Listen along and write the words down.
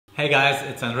Hey guys,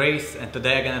 it's Anrijs, and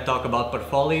today I'm gonna talk about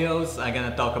portfolios. I'm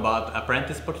gonna talk about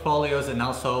apprentice portfolios and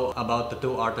also about the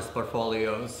two artist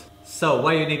portfolios. So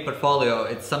why you need portfolio?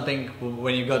 It's something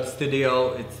when you go to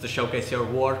studio, it's to showcase your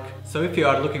work. So if you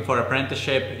are looking for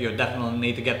apprenticeship, you definitely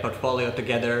need to get portfolio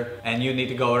together and you need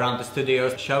to go around the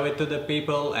studios, show it to the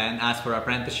people and ask for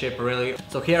apprenticeship really.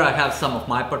 So here I have some of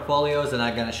my portfolios and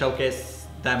I'm gonna showcase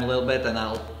them a little bit and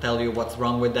I'll tell you what's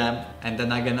wrong with them. And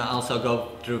then I'm gonna also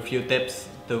go through a few tips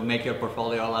to make your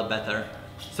portfolio a lot better.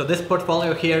 So this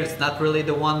portfolio here is not really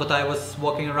the one that I was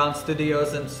walking around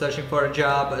studios and searching for a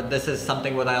job. This is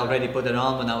something what I already put it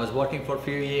on when I was working for a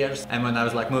few years and when I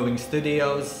was like moving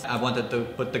studios. I wanted to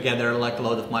put together like a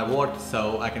load of my work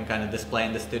so I can kind of display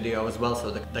in the studio as well so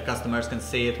the customers can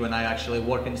see it when I actually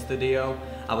work in studio.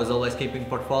 I was always keeping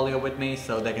portfolio with me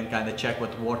so they can kind of check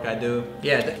what work I do.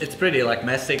 Yeah, it's pretty like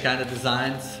messy kind of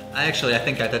designs. I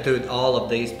think I tattooed all of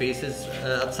these pieces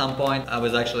at some point. I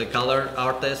was actually color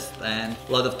artist and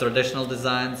a lot of traditional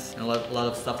designs and a lot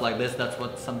of stuff like this. That's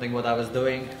what I was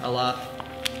doing a lot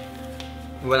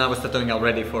when I was tattooing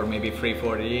already for maybe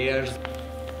 3-4 years.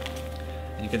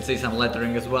 And you can see some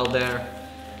lettering as well there.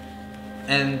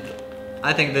 And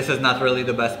I think this is not really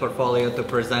the best portfolio to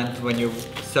present when you're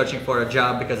searching for a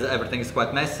job because everything is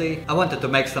quite messy. I wanted to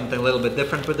make something a little bit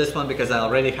different with this one because I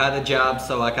already had a job,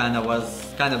 so I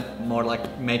was more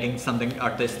like making something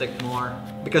artistic more.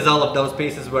 Because all of those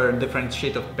pieces were in different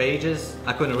sheet of pages,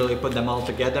 I couldn't really put them all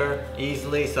together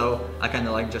easily, so I kind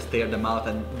of like just teared them out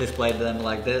and displayed them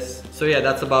like this. So yeah,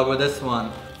 that's about with this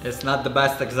one. It's not the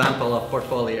best example of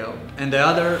portfolio. And the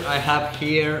other I have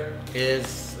here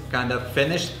is kind of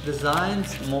finished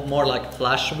designs, more like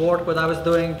flash work what I was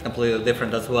doing, completely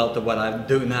different as well to what I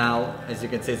do now. As you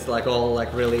can see, it's like all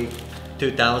like really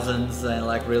 2000s and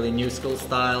like really new school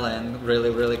style and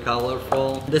really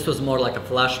colorful. This was more like a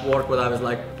flash work what I was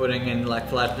like putting in like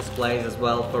flash displays as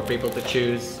well for people to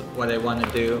choose what they want to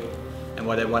do and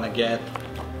what they want to get.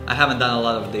 I haven't done a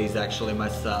lot of these actually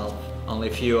myself, only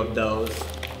a few of those.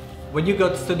 When you go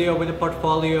to studio with a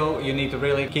portfolio, you need to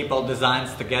really keep all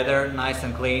designs together, nice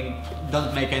and clean.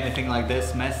 Don't make anything like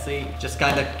this messy. Just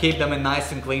kind of keep them in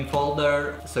nice and clean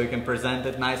folder so you can present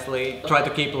it nicely. Try to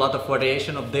keep a lot of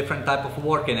variation of different type of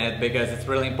work in it because it's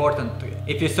really important.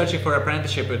 If you're searching for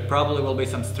apprenticeship, it probably will be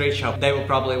some street shop. They will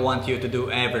probably want you to do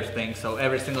everything, so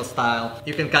every single style.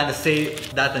 You can kind of see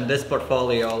that in this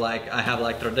portfolio. Like I have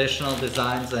like traditional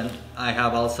designs and I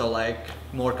have also like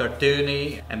more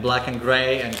cartoony and black and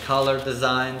gray and color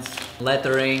designs,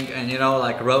 lettering and you know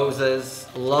like roses,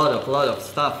 a lot of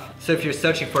stuff. So if you're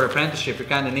searching for apprenticeship, you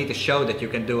kind of need to show that you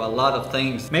can do a lot of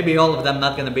things. Maybe all of them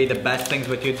not going to be the best things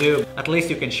what you do. At least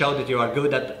you can show that you are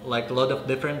good at like a lot of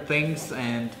different things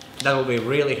and that will be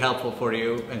really helpful for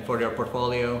you and for your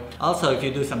portfolio. Also, if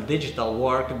you do some digital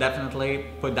work, definitely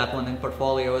put that one in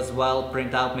portfolio as well.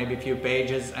 Print out maybe a few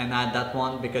pages and add that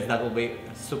one because that will be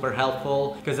super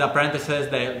helpful. Because apprentices,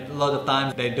 a lot of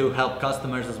times they do help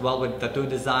customers as well with tattoo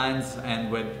designs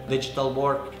and with digital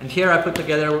work. And here I put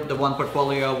together the one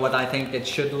portfolio what I think it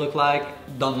should look like.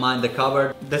 Don't mind the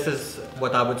cover. This is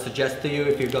what I would suggest to you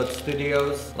if you go to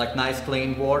studios. Like nice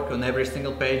clean work on every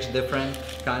single page, different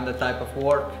kind of type of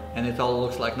work. And it all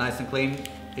looks like nice and clean.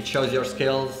 It shows your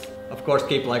skills. Of course,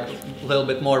 keep like a little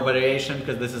bit more variation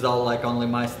because this is all like only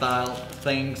my style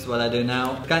things, what I do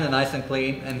now. Kind of nice and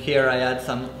clean. And here I add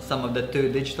some of the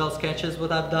 2 digital sketches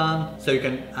what I've done. So you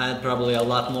can add probably a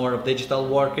lot more of digital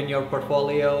work in your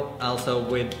portfolio, also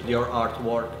with your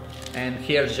artwork. And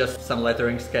here's just some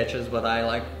lettering sketches what I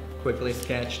like quickly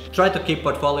sketched. Try to keep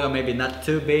portfolio maybe not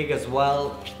too big as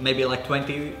well. Maybe like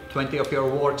 20 of your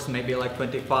works, maybe like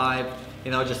 25. You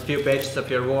know, just few pages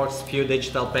of your works, few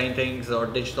digital paintings or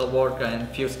digital work and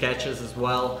few sketches as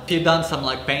well. If you've done some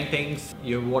like paintings,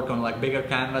 you work on like bigger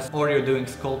canvas or you're doing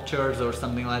sculptures or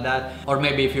something like that. Or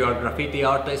maybe if you're a graffiti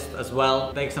artist as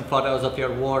well, take some photos of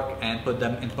your work and put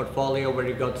them in portfolio where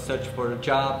you go to search for a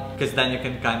job. Because then you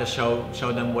can kind of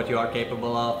show them what you are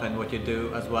capable of and what you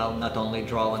do as well. Not only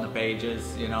draw on the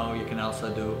pages, you know, you can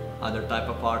also do other type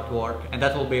of artwork. And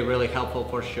that will be really helpful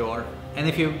for sure. And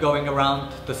if you're going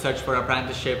around to search for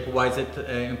apprenticeship, why is it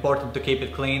important to keep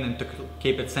it clean and to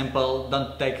keep it simple?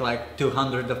 Don't take like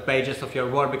 200 of pages of your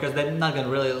work because they're not gonna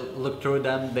really look through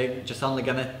them. They're just only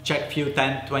gonna check few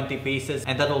 10, 20 pieces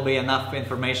and that will be enough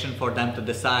information for them to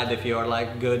decide if you are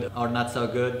like good or not so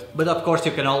good. But of course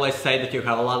you can always say that you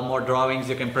have a lot more drawings.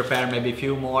 You can prepare maybe a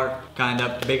few more kind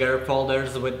of bigger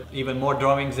folders with even more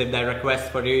drawings. If they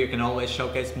request for you, you can always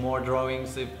showcase more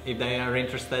drawings if they are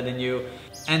interested in you.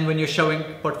 And when you show showing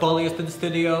portfolios to the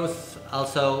studios.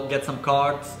 Also get some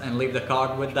cards and leave the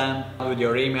card with them, with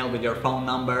your email, with your phone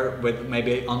number, with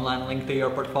maybe online link to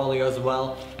your portfolio as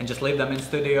well, and just leave them in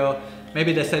studio.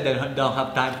 Maybe they say they don't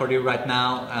have time for you right now,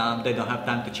 they don't have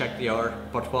time to check your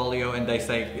portfolio, and they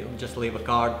say just leave a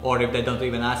card. Or if they don't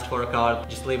even ask for a card,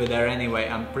 just leave it there anyway.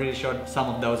 I'm pretty sure some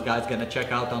of those guys gonna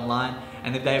check out online,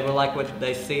 and if they will like what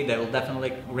they see, they will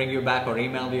definitely ring you back or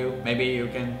email you. Maybe you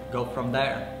can go from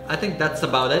there. I think that's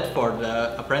about it for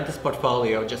the Apprentice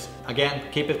portfolio. Just again,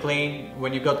 keep it clean.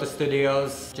 When you go to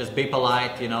studios, just be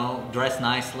polite, you know, dress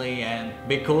nicely and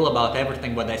be cool about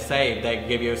everything what they say. If they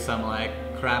give you some like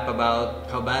crap about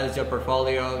how bad is your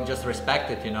portfolio, just respect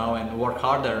it, you know, and work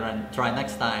harder and try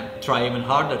next time. Try even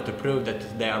harder to prove that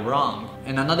they are wrong.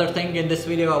 And another thing in this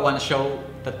video, I want to show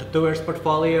the tattooer's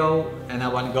portfolio, and I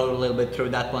want to go a little bit through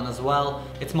that one as well.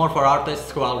 It's more for artists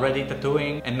who are already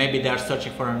tattooing and maybe they're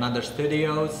searching for another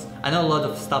studios. I know a lot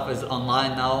of stuff is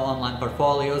online now, online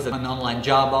portfolios and online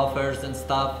job offers and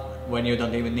stuff, when you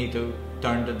don't even need to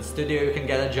turn to the studio. You can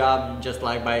get a job just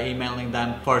like by emailing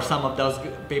them. For some of those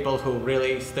people who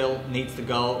really still needs to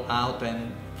go out,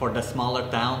 and for the smaller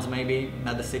towns, maybe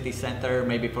not the city center,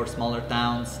 maybe for smaller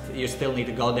towns, you still need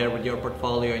to go there with your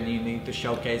portfolio and you need to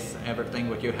showcase everything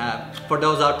what you have. For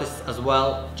those artists as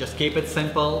well, just keep it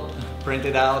simple, print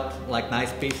it out like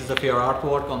nice pieces of your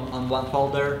artwork on one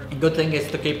folder. A good thing is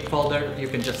to keep a folder, you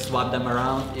can just swap them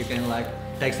around, you can like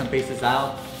take some pieces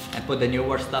out and put the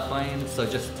newer stuff in. So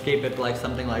just keep it like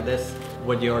something like this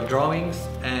with your drawings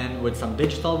and with some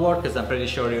digital work, because I'm pretty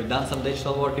sure you've done some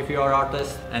digital work if you're an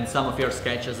artist, and some of your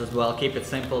sketches as well. Keep it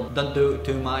simple, don't do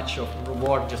too much of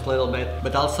work, just a little bit.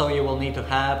 But also you will need to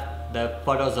have the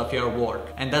photos of your work,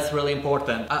 and that's really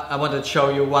important. I wanted to show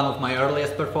you one of my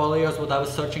earliest portfolios, what I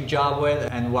was searching job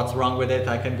with and what's wrong with it.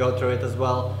 I can go through it as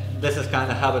well. This is kind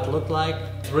of how it looked like.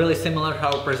 It's really similar how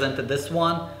I presented this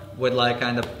one, with like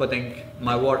kind of putting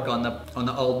my work on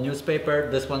the old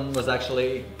newspaper. This one was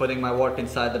actually putting my work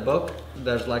inside the book.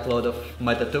 There's like a lot of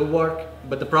my tattoo work.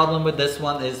 But the problem with this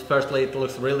one is, firstly, it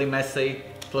looks really messy.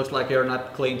 It looks like you're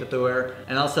not clean tattooer.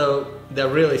 And also,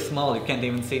 they're really small. You can't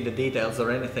even see the details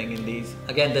or anything in these.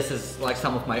 Again, this is like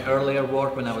some of my earlier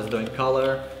work when I was doing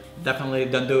color. Definitely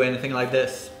don't do anything like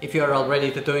this. If you're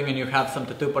already tattooing and you have some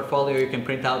tattoo portfolio, you can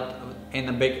print out in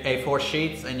a big A4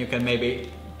 sheets, and you can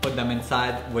maybe put them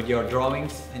inside with your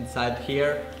drawings inside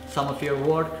here, some of your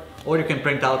work. Or you can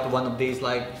print out one of these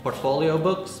like portfolio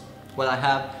books. What I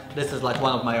have, this is like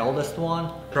one of my oldest one.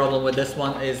 Problem with this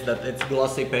one is that it's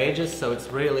glossy pages, so it's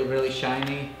really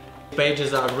shiny.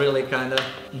 Pages are really kind of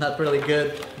not really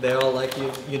good. They're all like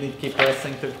you need to keep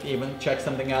pressing to even check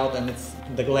something out, and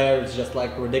the glare is just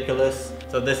like ridiculous.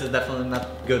 So this is definitely not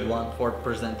a good one for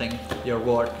presenting your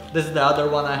work. This is the other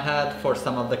one I had for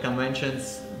some of the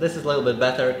conventions. This is a little bit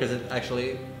better because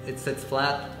it sits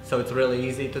flat, so it's really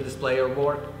easy to display your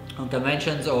work on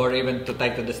conventions, or even to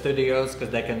take to the studios, because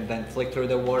they can then flick through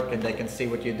the work and they can see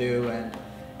what you do, and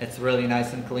it's really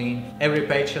nice and clean. Every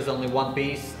page has only one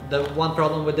piece. The one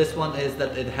problem with this one is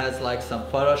that it has like some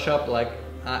Photoshop, like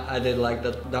I did like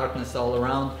the darkness all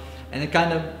around, and it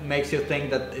kind of makes you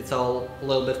think that it's all a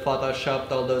little bit photoshopped,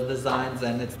 all those designs,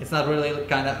 and it's not really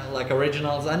kind of like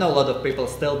originals. I know a lot of people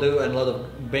still do, and a lot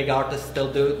of big artists still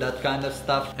do that kind of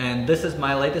stuff. And this is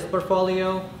my latest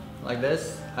portfolio, like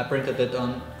this. I printed it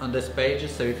on this page,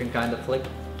 so you can kind of flick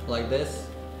like this,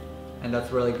 and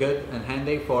that's really good and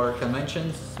handy for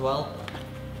conventions as well.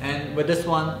 And with this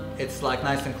one, it's like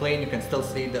nice and clean. You can still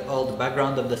see all the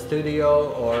background of the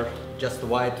studio, or just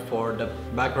white for the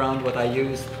background what I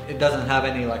used. It doesn't have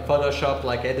any like Photoshop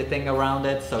like editing around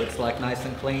it, so it's like nice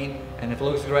and clean and it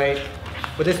looks great.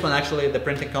 With this one, actually, the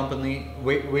printing company,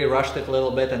 we rushed it a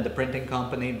little bit, and the printing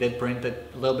company did print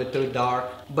it a little bit too dark,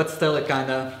 but still it kind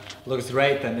of looks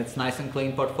great, and it's nice and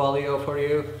clean portfolio for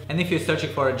you. And if you're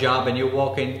searching for a job and you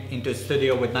walk into a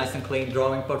studio with nice and clean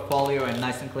drawing portfolio and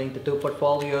nice and clean tattoo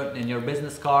portfolio and your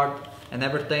business card and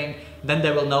everything, then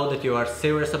they will know that you are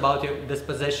serious about this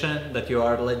position, that you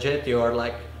are legit, you are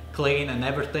like clean and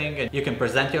everything, and you can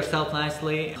present yourself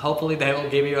nicely. Hopefully they will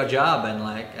give you a job,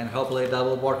 and hopefully that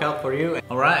will work out for you.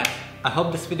 Alright, I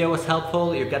hope this video was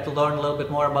helpful. You get to learn a little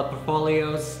bit more about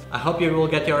portfolios. I hope you will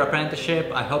get your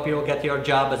apprenticeship. I hope you will get your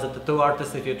job as a tattoo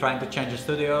artist if you're trying to change a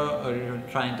studio or you're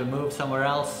trying to move somewhere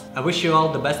else. I wish you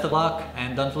all the best of luck,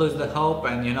 and don't lose the hope,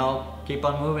 and you know, keep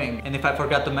on moving. And if I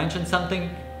forgot to mention something,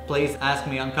 please ask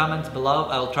me on comments below.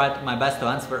 I will try my best to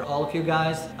answer all of you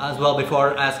guys. As well,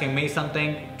 before asking me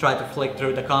something, try to flick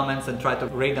through the comments and try to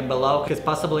read them below, because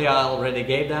possibly I already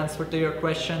gave the answer to your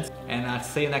questions. And I'll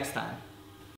see you next time.